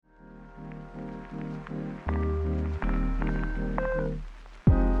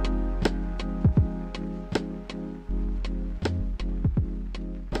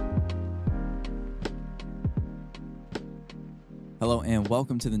Hello and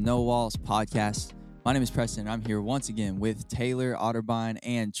welcome to the No Walls podcast. My name is Preston. I'm here once again with Taylor Otterbein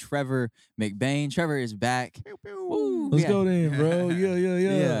and Trevor McBain. Trevor is back. Pew, pew. Woo, Let's yeah. go then, bro. Yeah.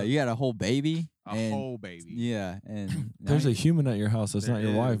 Yeah, you got a whole baby. A whole baby. Yeah, and There's a human at your house. That's There not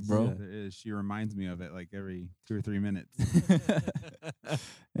your wife, is, bro. Yeah. There is. She reminds me of it like every 2 or 3 minutes.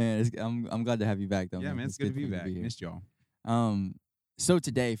 and I'm glad to have you back though. Yeah, man, it's good to be for you back. here. Missed y'all. So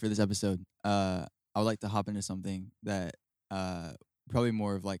today for this episode, I would like to hop into something that probably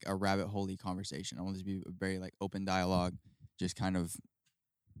more of like a rabbit hole-y conversation. I want this to be a very like open dialogue, just kind of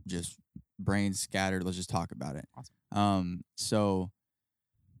just brains scattered. Let's just talk about it. Awesome. So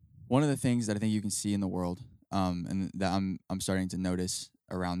one of the things that I think you can see in the world, and that I'm starting to notice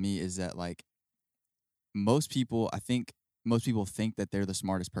around me is that like most people think that they're the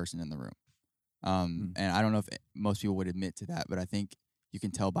smartest person in the room. And I don't know if most people would admit to that, but I think you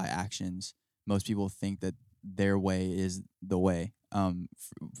can tell by actions. Most people think that their way is the way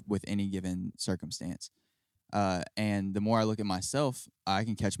with any given circumstance. And the more I look at myself, I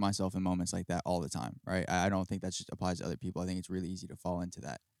can catch myself in moments like that all the time, right? I don't think that just applies to other people. I think it's really easy to fall into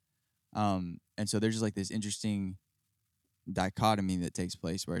that. And so there's just like this interesting dichotomy that takes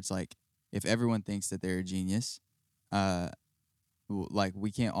place where it's like, if everyone thinks that they're a genius, like we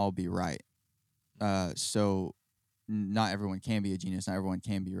can't all be right. So not everyone can be a genius. Not everyone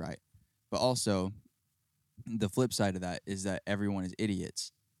can be right. But also the flip side of that is that everyone is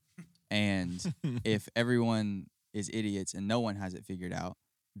idiots. And if everyone is idiots and no one has it figured out,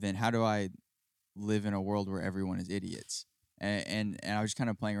 then how do I live in a world where everyone is idiots? And I was just kind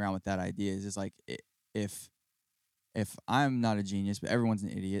of playing around with that idea. Is like if I'm not a genius but everyone's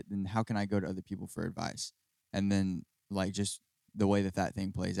an idiot, then how can I go to other people for advice? And then like just the way that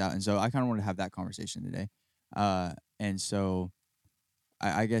thing plays out. And so I kind of wanted to have that conversation today. And so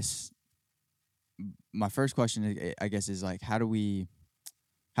I guess my first question is like how do we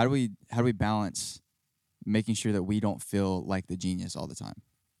balance making sure that we don't feel like the genius all the time?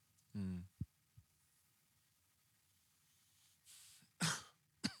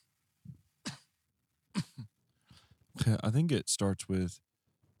 Okay, I think it starts with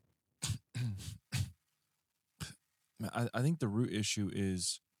I think the root issue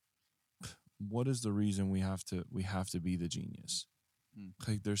is what is the reason we have to be the genius?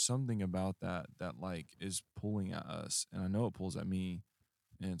 Like there's something about that like is pulling at us, and I know it pulls at me,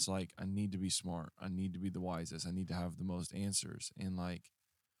 and it's like I need to be smart, I need to be the wisest, I need to have the most answers. And like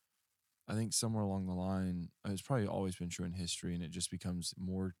I think somewhere along the line, it's probably always been true in history, and it just becomes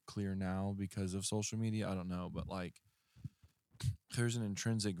more clear now because of social media. I don't know, but like there's an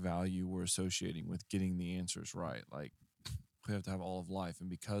intrinsic value we're associating with getting the answers right. Like we have to have all of life, and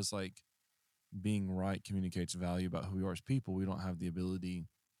because like being right communicates value about who we are as people, we don't have the ability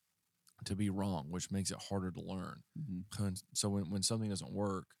to be wrong, which makes it harder to learn. So when something doesn't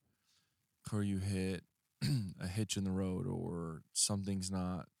work, or you hit a hitch in the road, or something's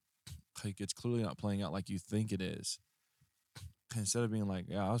not like it's clearly not playing out like you think it is, instead of being like,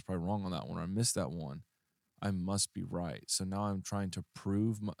 yeah, I was probably wrong on that one, or I missed that one, I must be right. So now I'm trying to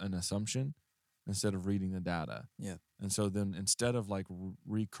prove an assumption instead of reading the data. Yeah. And so then instead of like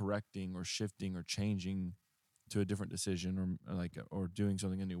recorrecting or shifting or changing to a different decision or doing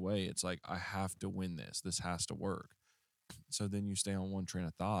something a new way, it's like, I have to win this. This has to work. So then you stay on one train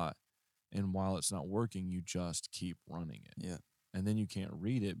of thought, and while it's not working, you just keep running it. Yeah. And then you can't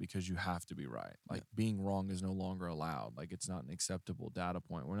read it because you have to be right. Like being wrong is no longer allowed. Like it's not an acceptable data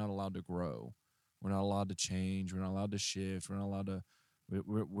point. We're not allowed to grow. We're not allowed to change. We're not allowed to shift. We're not allowed to,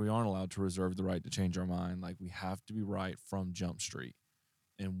 we aren't allowed to reserve the right to change our mind. Like we have to be right from Jump Street.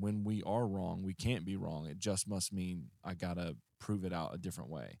 And when we are wrong, we can't be wrong. It just must mean I got to prove it out a different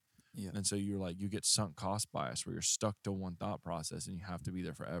way. Yeah. And so you're like, you get sunk cost bias where you're stuck to one thought process and you have to be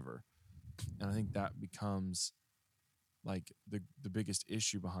there forever. And I think that becomes like the biggest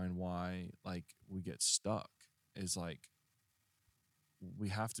issue behind why like we get stuck is like we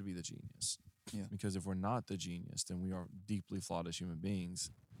have to be the genius. Yeah. Because if we're not the genius, then we are deeply flawed as human beings,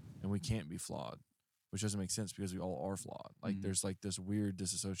 and we can't be flawed, which doesn't make sense because we all are flawed. Like there's like this weird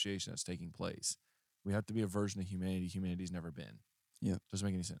disassociation that's taking place. We have to be a version of humanity humanity's never been. Yeah. Doesn't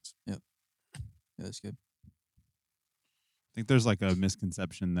make any sense. Yep. Yeah, that's good. I think there's like a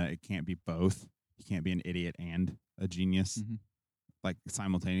misconception that it can't be both. You can't be an idiot and a genius, like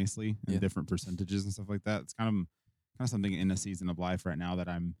simultaneously in different percentages and stuff like that. It's kind of something in a season of life right now that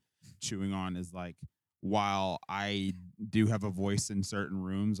I'm chewing on, is like, while I do have a voice in certain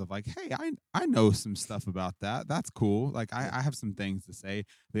rooms of like, hey, I know some stuff about that. That's cool. Like I have some things to say.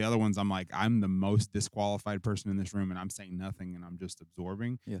 The other ones I'm like, I'm the most disqualified person in this room and I'm saying nothing and I'm just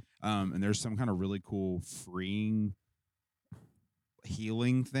absorbing. Yeah. And there's some kind of really cool freeing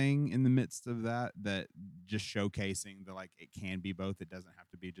healing thing in the midst of that just showcasing the like it can be both. It doesn't have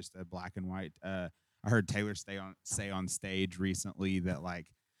to be just a black and white. I heard Taylor say on stage recently that like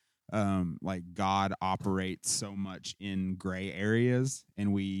God operates so much in gray areas,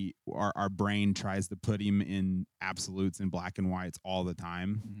 and our brain tries to put him in absolutes and black and whites all the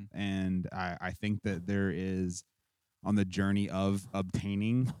time. Mm-hmm. And I think that there is, on the journey of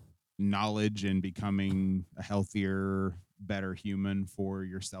obtaining knowledge and becoming a healthier, better human for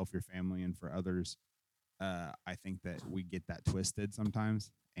yourself, your family, and for others, I think that we get that twisted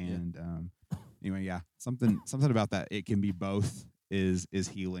sometimes. And anyway, yeah, something about that. It can be both is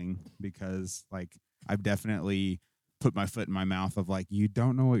healing, because like I've definitely put my foot in my mouth of like, you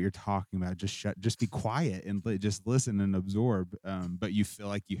don't know what you're talking about. Just be quiet and just listen and absorb. But you feel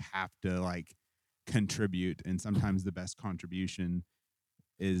like you have to like contribute, and sometimes the best contribution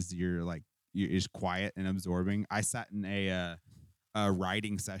is you're just quiet and absorbing. I sat in a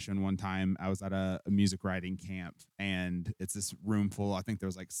writing session one time. I was at a music writing camp, and it's this room full. I think there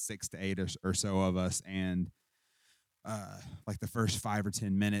was like 6 to 8 or so of us, and like the first 5 or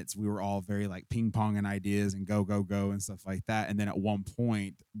 10 minutes, we were all very like ping ponging ideas and go and stuff like that. And then at one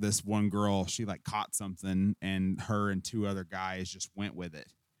point, this one girl, she like caught something, and her and 2 other guys just went with it.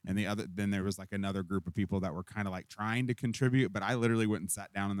 And then there was like another group of people that were kind of like trying to contribute, but I literally went and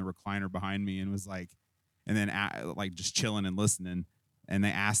sat down in the recliner behind me and was like, and then like just chilling and listening. And they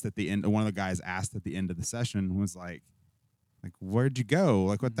asked at the end, one of the guys asked at the end of the session, was like, where'd you go?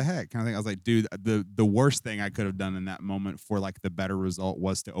 Like, what the heck? Kind of thing. I was like, dude, the worst thing I could have done in that moment for like the better result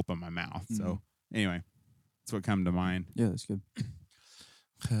was to open my mouth. Mm-hmm. So anyway, that's what come to mind. Yeah, that's good.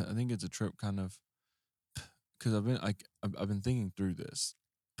 I think it's a trip kind of, because I've been thinking through this,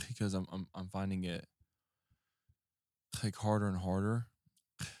 because I'm finding it like harder and harder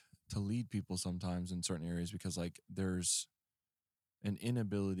to lead people sometimes in certain areas, because like there's an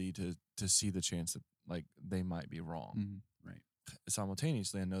inability to see the chance that like they might be wrong. Mm-hmm. Right.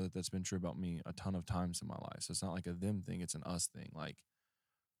 Simultaneously, I know that that's been true about me a ton of times in my life. So it's not like a them thing; it's an us thing. Like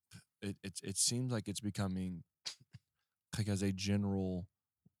it seems like it's becoming like, as a general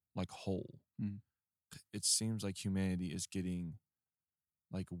like whole, it seems like humanity is getting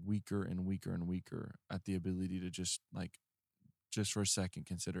like weaker and weaker and weaker at the ability to just for a second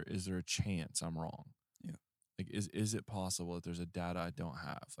consider, is there a chance I'm wrong? Yeah. Like, is it possible that there's a data I don't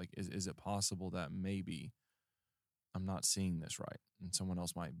have? Like, is it possible that maybe I'm not seeing this right and someone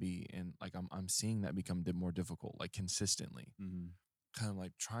else might be? And like, I'm seeing that become more difficult, like consistently. Mm-hmm. Kind of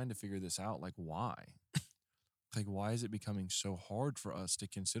like trying to figure this out. Like, why? Like, why is it becoming so hard for us to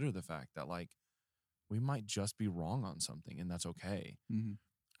consider the fact that like we might just be wrong on something, and that's okay?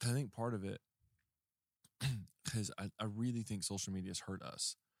 Mm-hmm. I think part of it, because I really think social media has hurt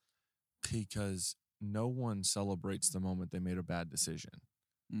us, because no one celebrates the moment they made a bad decision.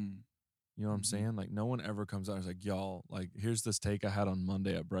 Mm. You know what I'm saying? Like, no one ever comes out and is like, y'all, like, here's this take I had on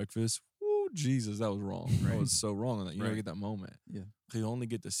Monday at breakfast. Woo, Jesus, that was wrong. That was so wrong. That you never get that moment. Yeah. You only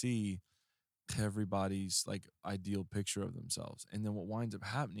get to see everybody's like ideal picture of themselves. And then what winds up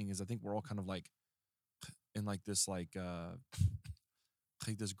happening is I think we're all kind of like in like this like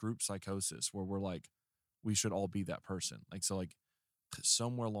this group psychosis where we're like, we should all be that person. Like, so like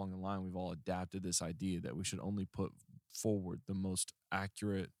somewhere along the line, we've all adapted this idea that we should only put forward the most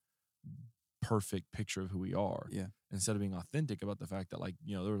accurate, perfect picture of who we are. Yeah. Instead of being authentic about the fact that like,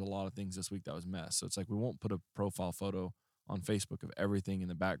 you know, there was a lot of things this week that was mess. So it's like, we won't put a profile photo on Facebook of everything in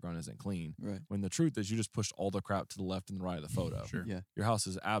the background isn't clean. Right. When the truth is you just pushed all the crap to the left and the right of the photo. Sure. Yeah. Your house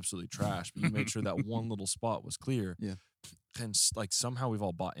is absolutely trash, but you made sure that one little spot was clear. Yeah. And like somehow we've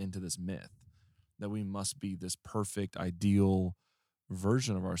all bought into this myth that we must be this perfect, ideal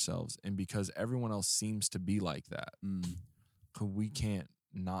version of ourselves. And because everyone else seems to be like that, we can't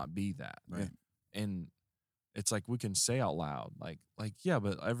not be that. Right. And it's like we can say out loud, like, yeah,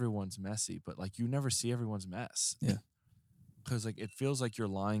 but everyone's messy. But like you never see everyone's mess. Yeah. Because like it feels like you're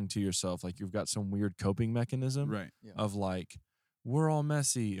lying to yourself. Like you've got some weird coping mechanism Right. of like, we're all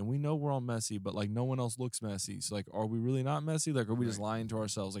messy and we know we're all messy, but like no one else looks messy. So like, are we really not messy? Like, are we just lying to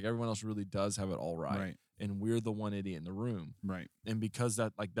ourselves? Like everyone else really does have it all right. And we're the one idiot in the room. Right. And because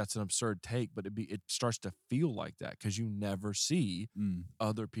that, like, that's an absurd take, but it starts to feel like that because you never see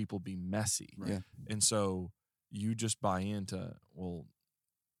other people be messy. Right. Yeah. And so you just buy into, well,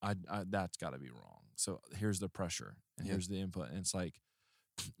 I that's got to be wrong. So here's the pressure and here's the input. And it's like,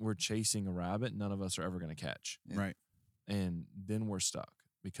 we're chasing a rabbit none of us are ever going to catch. Yeah. Right. And then we're stuck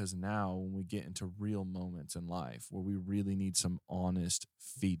because now when we get into real moments in life where we really need some honest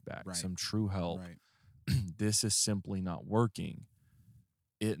feedback, some true help, this is simply not working.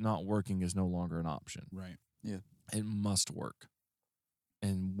 It not working is no longer an option. Right. Yeah. It must work.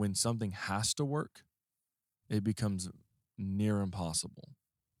 And when something has to work, it becomes near impossible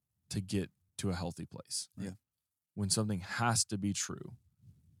to get to a healthy place. Yeah. When something has to be true,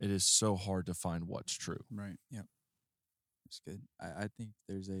 it is so hard to find what's true. Right. Yeah. It's good. I think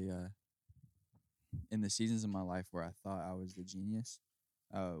there's in the seasons of my life where I thought I was the genius,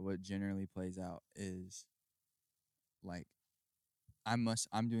 what generally plays out is like I'm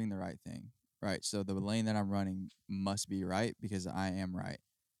doing the right thing, right? So the lane that I'm running must be right because I am right.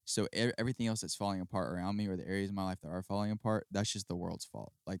 So everything else that's falling apart around me, or the areas of my life that are falling apart, that's just the world's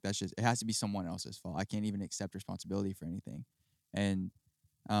fault. Like it has to be someone else's fault. I can't even accept responsibility for anything. And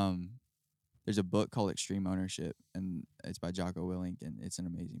there's a book called Extreme Ownership, and it's by Jocko Willink, and it's an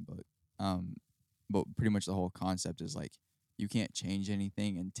amazing book. But pretty much the whole concept is like you can't change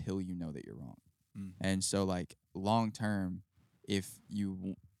anything until you know that you're wrong. And so like long term, if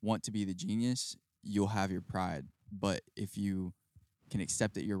you want to be the genius, you'll have your pride. But if you can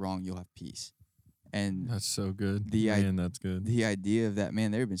accept that you're wrong, you'll have peace. And that's so good. That's good. The idea of that,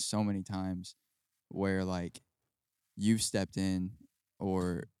 man, there have been so many times where like you've stepped in,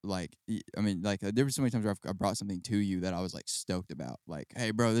 or like, I mean, like there were so many times where I brought something to you that I was like stoked about. Like, hey,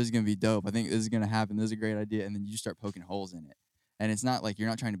 bro, this is going to be dope. I think this is going to happen. This is a great idea. And then you start poking holes in it. And it's not like you're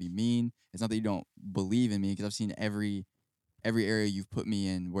not trying to be mean. It's not that you don't believe in me, because I've seen every area you've put me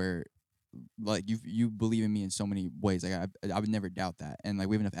in where like you believe in me in so many ways. Like I would never doubt that. And like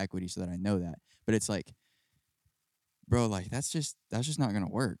we have enough equity so that I know that. But it's like, bro, like that's just not gonna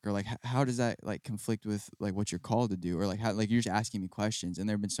work. Or like how does that like conflict with like what you're called to do? Or like how, like you're just asking me questions. And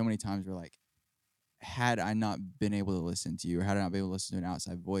there have been so many times where like had I not been able to listen to you, or had I not been able to listen to an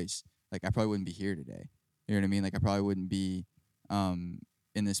outside voice, like I probably wouldn't be here today. You know what I mean? Like I probably wouldn't be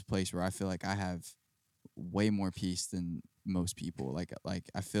in this place where I feel like I have way more peace than most people. Like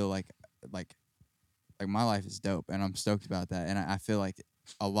I feel like my life is dope, and I'm stoked about that. And I feel like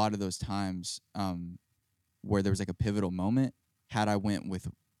a lot of those times where there was like a pivotal moment, had I went with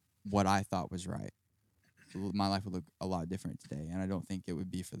what I thought was right, my life would look a lot different today, and I don't think it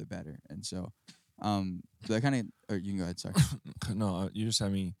would be for the better. And so that kind of, or you can go ahead, sorry. No, you just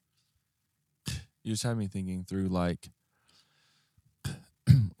had me thinking through like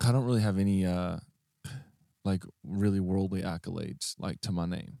I don't really have any like really worldly accolades like to my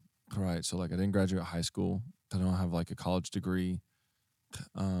name. Right. So like I didn't graduate high school. I don't have like a college degree.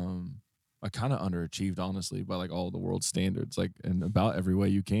 I kind of underachieved, honestly, by like all the world standards, like in about every way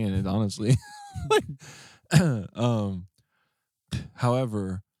you can. And honestly, like,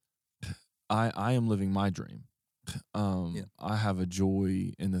 however, I am living my dream. I have a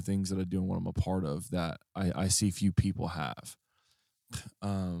joy in the things that I do and what I'm a part of that I see few people have.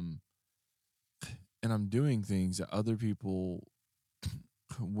 And I'm doing things that other people,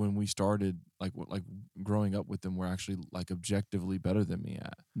 when we started, like growing up with them, were actually like objectively better than me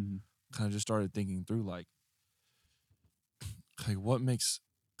at. Mm-hmm. Kind of just started thinking through like what makes,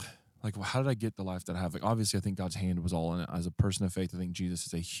 like, how did I get the life that I have? Like, obviously, I think God's hand was all in it. As a person of faith, I think Jesus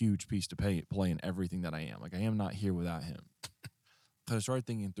is a huge piece to play in everything that I am. Like, I am not here without him. But I started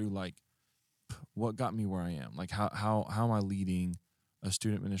thinking through, like, what got me where I am? Like, how am I leading a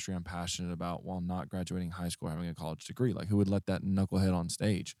student ministry I'm passionate about while not graduating high school, having a college degree? Like, who would let that knucklehead on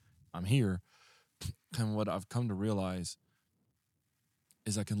stage? I'm here. And what I've come to realize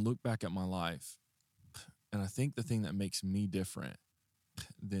is I can look back at my life, and I think the thing that makes me different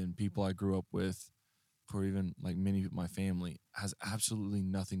than people I grew up with, or even like many of my family, has absolutely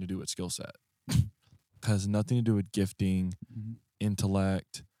nothing to do with skill set. Has nothing to do with gifting,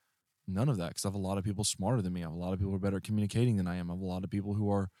 intellect, none of that. Because I have a lot of people smarter than me. I have a lot of people who are better at communicating than I am. I have a lot of people who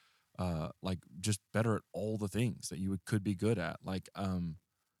are like just better at all the things that you could be good at. Like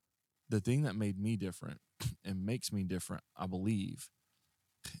the thing that made me different and makes me different, I believe,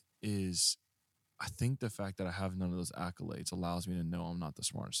 is I think the fact that I have none of those accolades allows me to know I'm not the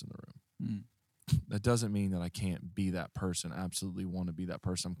smartest in the room. That doesn't mean that I can't be that person. I absolutely want to be that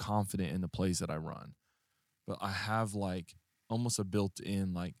person. I'm confident in the plays that I run. But I have like almost a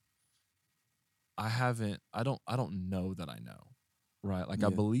built-in, like, I don't know that I know. Right? Like, I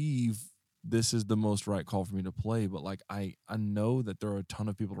believe this is the most right call for me to play, but like I know that there are a ton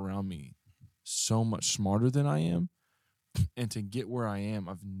of people around me so much smarter than I am. And to get where I am,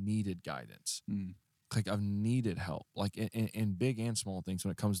 I've needed guidance. Like, I've needed help, like in big and small things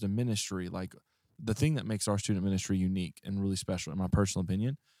when it comes to ministry. Like, the thing that makes our student ministry unique and really special, in my personal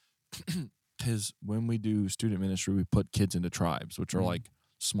opinion, is when we do student ministry, we put kids into tribes, which are like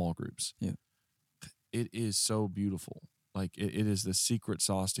small groups. Yeah. It is so beautiful. Like, it is the secret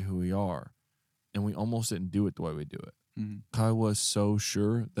sauce to who we are. And we almost didn't do it the way we do it. I was so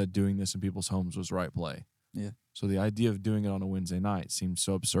sure that doing this in people's homes was right play. Yeah. So the idea of doing it on a Wednesday night seemed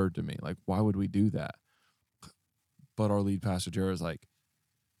so absurd to me. Like, why would we do that? But our lead pastor, Jared, was like,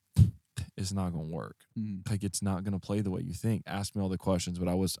 it's not going to work. Like, it's not going to play the way you think. Ask me all the questions, but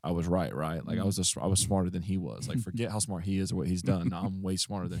I was right? Like, I was smarter than he was. Like, forget how smart he is or what he's done. Now I'm way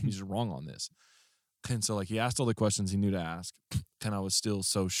smarter than him. He's wrong on this. And so, like, he asked all the questions he knew to ask, and I was still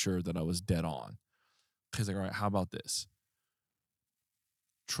so sure that I was dead on. He's like, all right, how about this?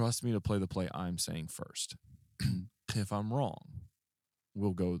 Trust me to play the play I'm saying first. If I'm wrong,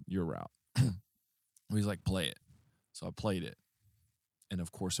 we'll go your route. He's like, play it. So I played it. And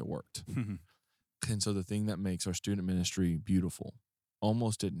of course it worked. And so the thing that makes our student ministry beautiful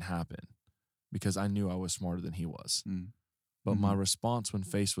almost didn't happen because I knew I was smarter than he was. But my response when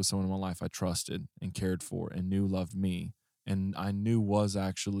faced with someone in my life I trusted and cared for and knew loved me and I knew was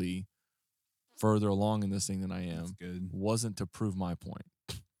actually further along in this thing than I am wasn't to prove my point.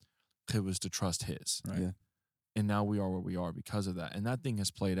 It was to trust his. Right. Yeah. And now we are where we are because of that. And that thing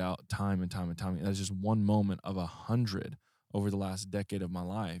has played out time and time and time. That's just one moment of 100 over the last decade of my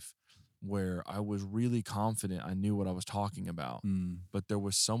life where I was really confident I knew what I was talking about. But there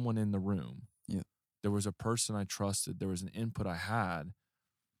was someone in the room. Yeah. There was a person I trusted. There was an input I had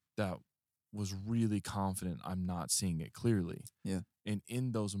that was really confident I'm not seeing it clearly. Yeah. And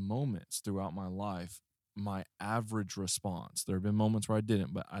in those moments throughout my life, my average response, there have been moments where I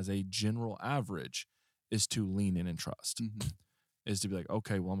didn't, but as a general average, is to lean in and trust. Is to be like,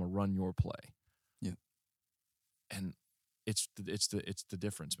 okay, well, I'm gonna run your play. Yeah. And it's the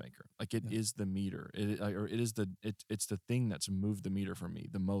difference maker. Like it is the meter. It's the thing that's moved the meter for me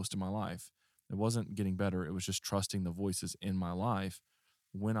the most in my life. It wasn't getting better. It was just trusting the voices in my life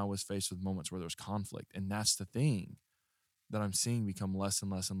when I was faced with moments where there was conflict. And that's the thing that I'm seeing become less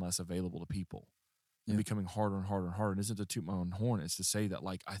and less and less available to people. And becoming harder and harder and harder. And isn't to toot my own horn, it's to say that,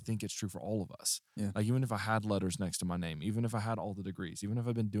 like, I think it's true for all of us. Yeah. Like, even if I had letters next to my name, even if I had all the degrees, even if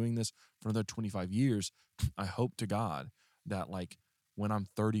I've been doing this for another 25 years, I hope to God that, like, when I'm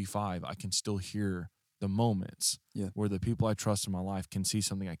 35, I can still hear the moments where the people I trust in my life can see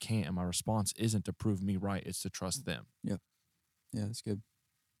something I can't, and my response isn't to prove me right, it's to trust them. Yeah. Yeah, that's good.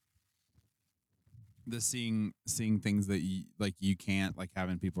 The seeing things that you can't, like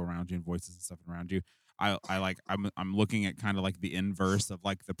having people around you and voices and stuff around you. I'm looking at kind of like the inverse of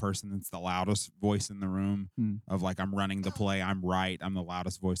like the person that's the loudest voice in the room of like I'm running the play, I'm right, I'm the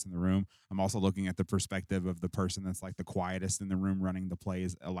loudest voice in the room. I'm also looking at the perspective of the person that's like the quietest in the room running the play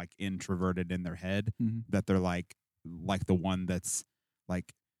is like introverted in their head, that they're like the one that's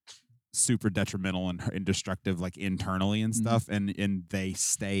like super detrimental and destructive like internally and stuff, and they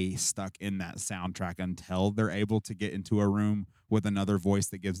stay stuck in that soundtrack until they're able to get into a room with another voice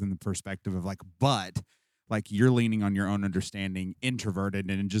that gives them the perspective of like, but like you're leaning on your own understanding, introverted,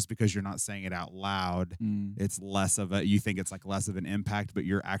 and just because you're not saying it out loud, it's less of a, you think it's like less of an impact, but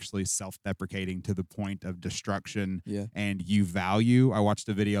you're actually self-deprecating to the point of destruction. And you value, I watched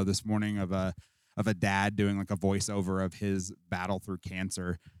a video this morning of a dad doing like a voiceover of his battle through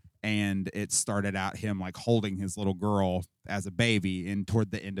cancer. And it started out him like holding his little girl as a baby, and toward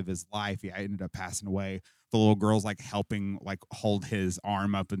the end of his life, he ended up passing away. The little girl's like helping like hold his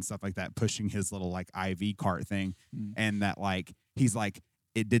arm up and stuff like that, pushing his little like IV cart thing. And that like, he's like,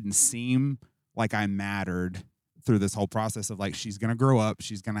 it didn't seem like I mattered through this whole process of like, she's going to grow up,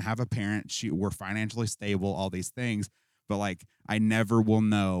 she's going to have a parent, we're financially stable, all these things. But like, I never will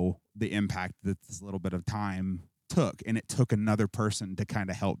know the impact that this little bit of time took, and it took another person to kind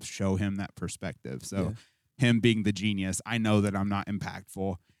of help show him that perspective. So him being the genius, I know that I'm not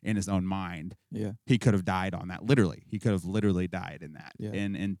impactful in his own mind. He could have died on that. Literally, he could have literally died in that.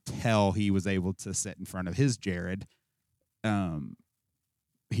 And until he was able to sit in front of his Jared,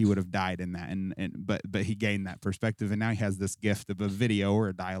 he would have died in that. But he gained that perspective, and now he has this gift of a video or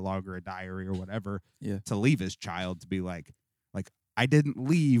a dialogue or a diary or whatever to leave his child, to be like I didn't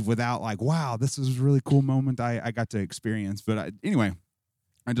leave without like, wow, this was a really cool moment I got to experience. But anyway,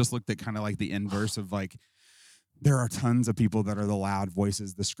 I just looked at kind of like the inverse of like, there are tons of people that are the loud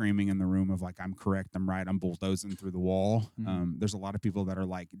voices, the screaming in the room of like, I'm correct, I'm right, I'm bulldozing through the wall. There's a lot of people that are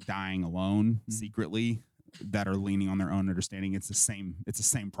like dying alone secretly, that are leaning on their own understanding. It's the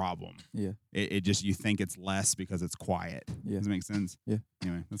same problem. It just, you think it's less because it's quiet. Does it make sense?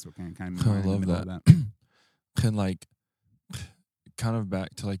 Anyway, that's what kind of I love that. Can like, kind of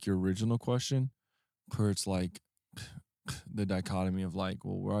back to like your original question, where it's like the dichotomy of like,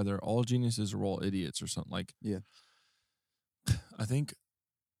 well, we're either all geniuses or we're all idiots or something. Like, I think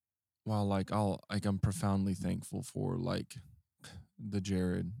while like I'm profoundly thankful for like the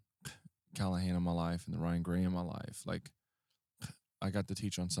Jared Callahan in my life and the Ryan Gray in my life. Like, I got to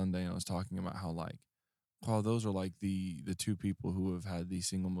teach on Sunday, and I was talking about how like Well, those are like the two people who have had the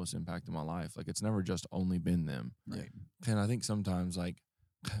single most impact in my life. Like it's never just only been them. Right. And I think sometimes like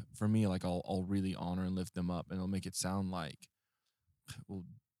for me, like I'll really honor and lift them up, and it'll make it sound like, well,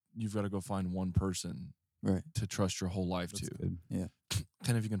 you've got to go find one person to trust your whole life That's to. good. Yeah.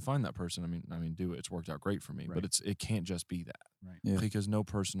 And if you can find that person, I mean, do it. It's worked out great for me. Right. But it can't just be that. Right. Yeah. Because no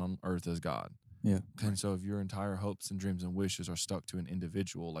person on earth is God. Yeah. And so if your entire hopes and dreams and wishes are stuck to an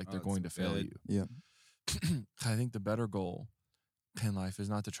individual, like they're going to fail you. Yeah. I think the better goal in life is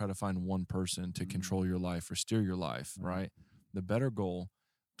not to try to find one person to control your life or steer your life, right? The better goal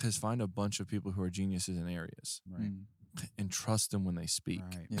is find a bunch of people who are geniuses in areas, Right. and trust them when they speak.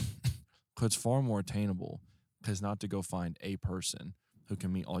 Right. Yeah. Because it's far more attainable is not to go find a person who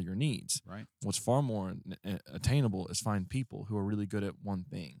can meet all your needs. Right. What's far more attainable is find people who are really good at one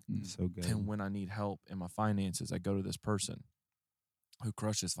thing. So good. And when I need help in my finances, I go to this person who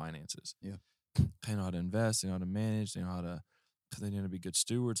crushes finances. Yeah. They know how to invest, they know how to manage, they know how to, they need to be good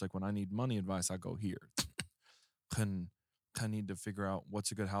stewards. Like when I need money advice, I go here. I need to figure out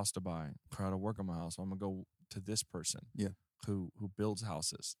what's a good house to buy, how to work on my house. So I'm gonna go to this person. Yeah. Who builds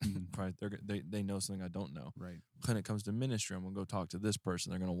houses. Right. They know something I don't know. Right. When it comes to ministry, I'm gonna go talk to this person.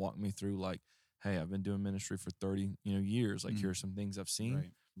 They're gonna walk me through like, hey, I've been doing ministry for 30 years. Like here are some things I've seen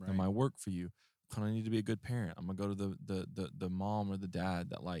Right. that might work for you. When I need to be a good parent, I'm gonna go to the mom or the dad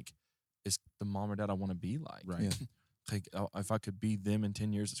that like is the mom or dad I want to be like. Right. Yeah. Like if I could be them in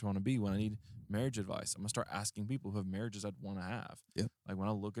 10 years, that's who I want to be. When I need marriage advice, I'm gonna start asking people who have marriages I'd want to have. Yep. Like when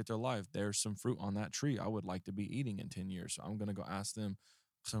I look at their life, there's some fruit on that tree I would like to be eating in 10 years. So I'm gonna go ask them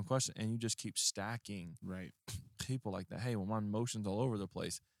some questions, and you just keep stacking Right. people like that. Hey, when my emotions all over the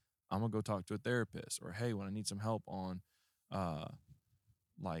place, I'm gonna go talk to a therapist. Or hey, when I need some help on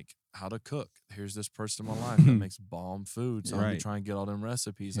like how to cook, here's this person in my life that makes bomb food. So I'm gonna try and get all them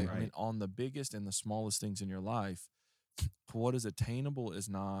recipes. Like I mean, on the biggest and the smallest things in your life, what is attainable is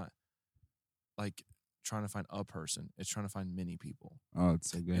not like trying to find a person. It's trying to find many people. Oh,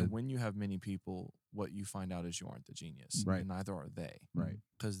 it's so good. And when you have many people, what you find out is you aren't the genius. Right. And neither are they. Right.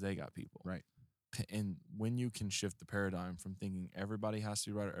 Because they got people. Right. And when you can shift the paradigm from thinking everybody has to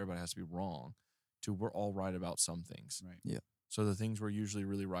be right or everybody has to be wrong to we're all right about some things. Right. Yeah. So the things we're usually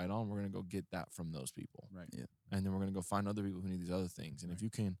really right on, we're going to go get that from those people. Right. Yeah. And then we're going to go find other people who need these other things. And if you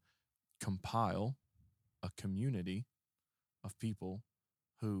can compile a community of people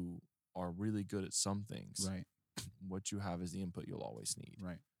who are really good at some things, Right. what you have is the input you'll always need.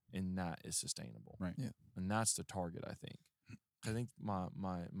 Right. And that is sustainable. Right. Yeah. And that's the target, I think. I think my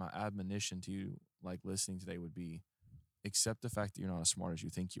admonition to you, like listening today, would be accept the fact that you're not as smart as you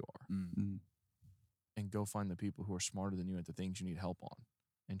think you are. Mm-hmm. And go find the people who are smarter than you at the things you need help on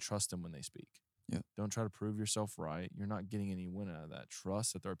and trust them when they speak. Yeah. Don't try to prove yourself right. You're not getting any win out of that.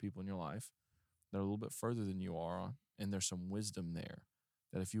 Trust that there are people in your life that are a little bit further than you are, and there's some wisdom there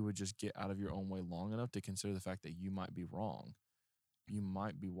that if you would just get out of your own way long enough to consider the fact that you might be wrong, you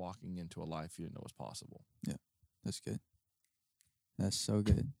might be walking into a life you didn't know was possible. Yeah, that's good. That's so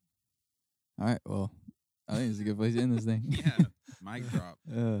good. All right, well, I think it's a good place to end this thing. Yeah. Mic drop.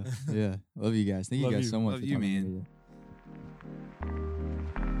 Yeah. Love you guys. Thank Love you guys you. so much. Love for you, talking man. to me today.